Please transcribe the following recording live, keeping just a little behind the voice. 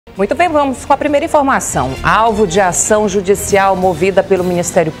Muito bem, vamos com a primeira informação. Alvo de ação judicial movida pelo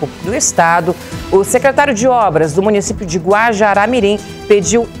Ministério Público do Estado, o secretário de Obras do município de Guajará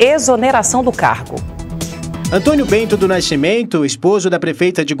pediu exoneração do cargo. Antônio Bento do Nascimento, esposo da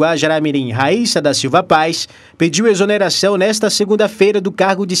prefeita de Guajará, Raíssa da Silva Paz, pediu exoneração nesta segunda-feira do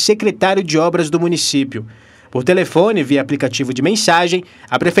cargo de secretário de Obras do município. Por telefone, via aplicativo de mensagem,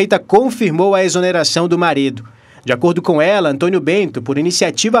 a prefeita confirmou a exoneração do marido. De acordo com ela, Antônio Bento, por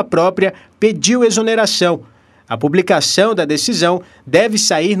iniciativa própria, pediu exoneração. A publicação da decisão deve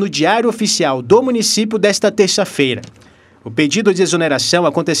sair no Diário Oficial do município desta terça-feira. O pedido de exoneração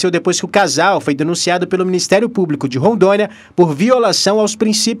aconteceu depois que o casal foi denunciado pelo Ministério Público de Rondônia por violação aos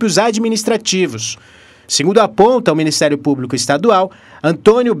princípios administrativos. Segundo aponta o Ministério Público Estadual,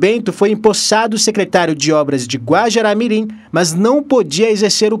 Antônio Bento foi empossado secretário de Obras de Guajará, mas não podia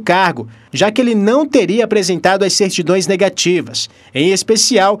exercer o cargo, já que ele não teria apresentado as certidões negativas, em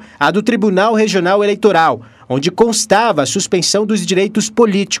especial a do Tribunal Regional Eleitoral, onde constava a suspensão dos direitos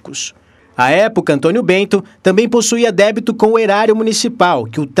políticos. À época, Antônio Bento também possuía débito com o erário municipal,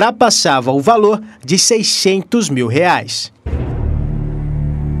 que ultrapassava o valor de R$600 mil.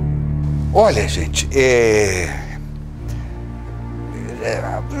 Olha, gente,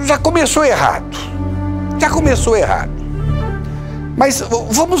 já começou errado. Já começou errado. Mas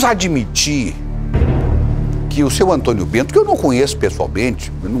vamos admitir que o seu Antônio Bento, que eu não conheço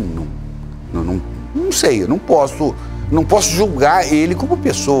pessoalmente, não sei, eu não posso julgar ele como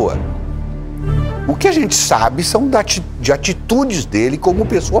pessoa. O que a gente sabe são de atitudes dele como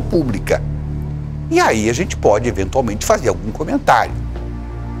pessoa pública. E aí a gente pode eventualmente fazer algum comentário.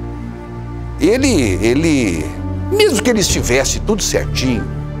 Ele, mesmo que ele estivesse tudo certinho,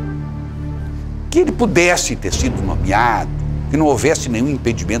 que ele pudesse ter sido nomeado, que não houvesse nenhum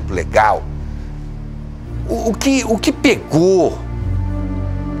impedimento legal, o que pegou,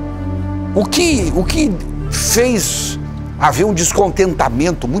 o que fez haver um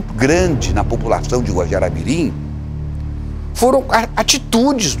descontentamento muito grande na população de Guajará foram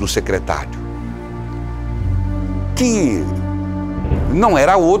atitudes do secretário, que não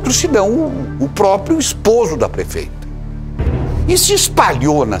era outro senão o próprio esposo da prefeita. E se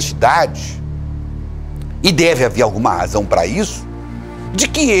espalhou na cidade, e deve haver alguma razão para isso, de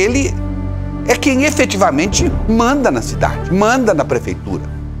que ele é quem efetivamente manda na cidade, manda na prefeitura,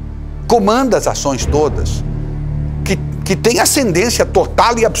 comanda as ações todas, que tem ascendência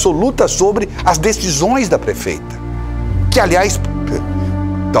total e absoluta sobre as decisões da prefeita. Que, aliás,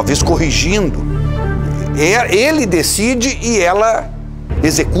 talvez corrigindo, ele decide e ela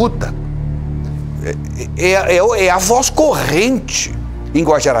executa. É a voz corrente em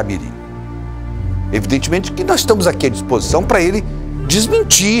Guajará. Evidentemente que nós estamos aqui à disposição para ele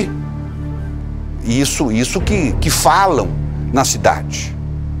desmentir isso que falam na cidade.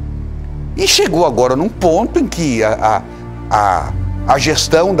 E chegou agora num ponto em que a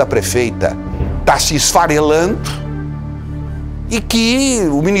gestão da prefeita está se esfarelando e que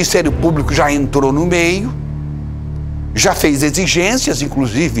o Ministério Público já entrou no meio, já fez exigências,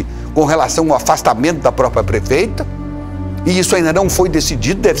 inclusive com relação ao afastamento da própria prefeita, e isso ainda não foi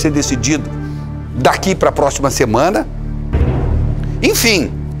decidido, deve ser decidido daqui para a próxima semana.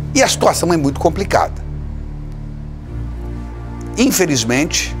 Enfim, e a situação é muito complicada.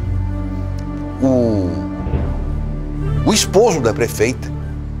 Infelizmente, o esposo da prefeita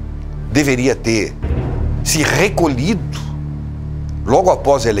deveria ter se recolhido logo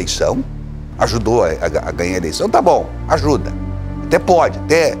após a eleição, ajudou a ganhar a eleição, tá bom, ajuda, até pode,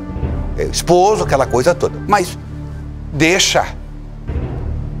 até esposo, aquela coisa toda, mas deixa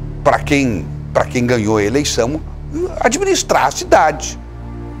para quem ganhou a eleição administrar a cidade.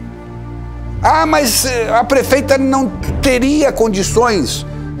 Ah, mas a prefeita não teria condições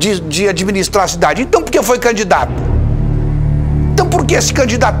de administrar a cidade. Então por que foi candidato? Então por que se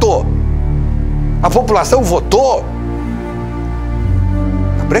candidatou? A população votou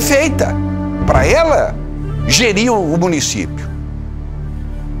na prefeita, para ela gerir o município.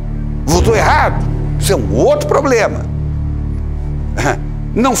 Votou errado? Isso é um outro problema.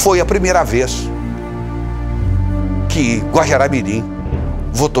 Não foi a primeira vez que Guajará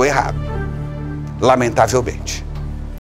votou errado, lamentavelmente.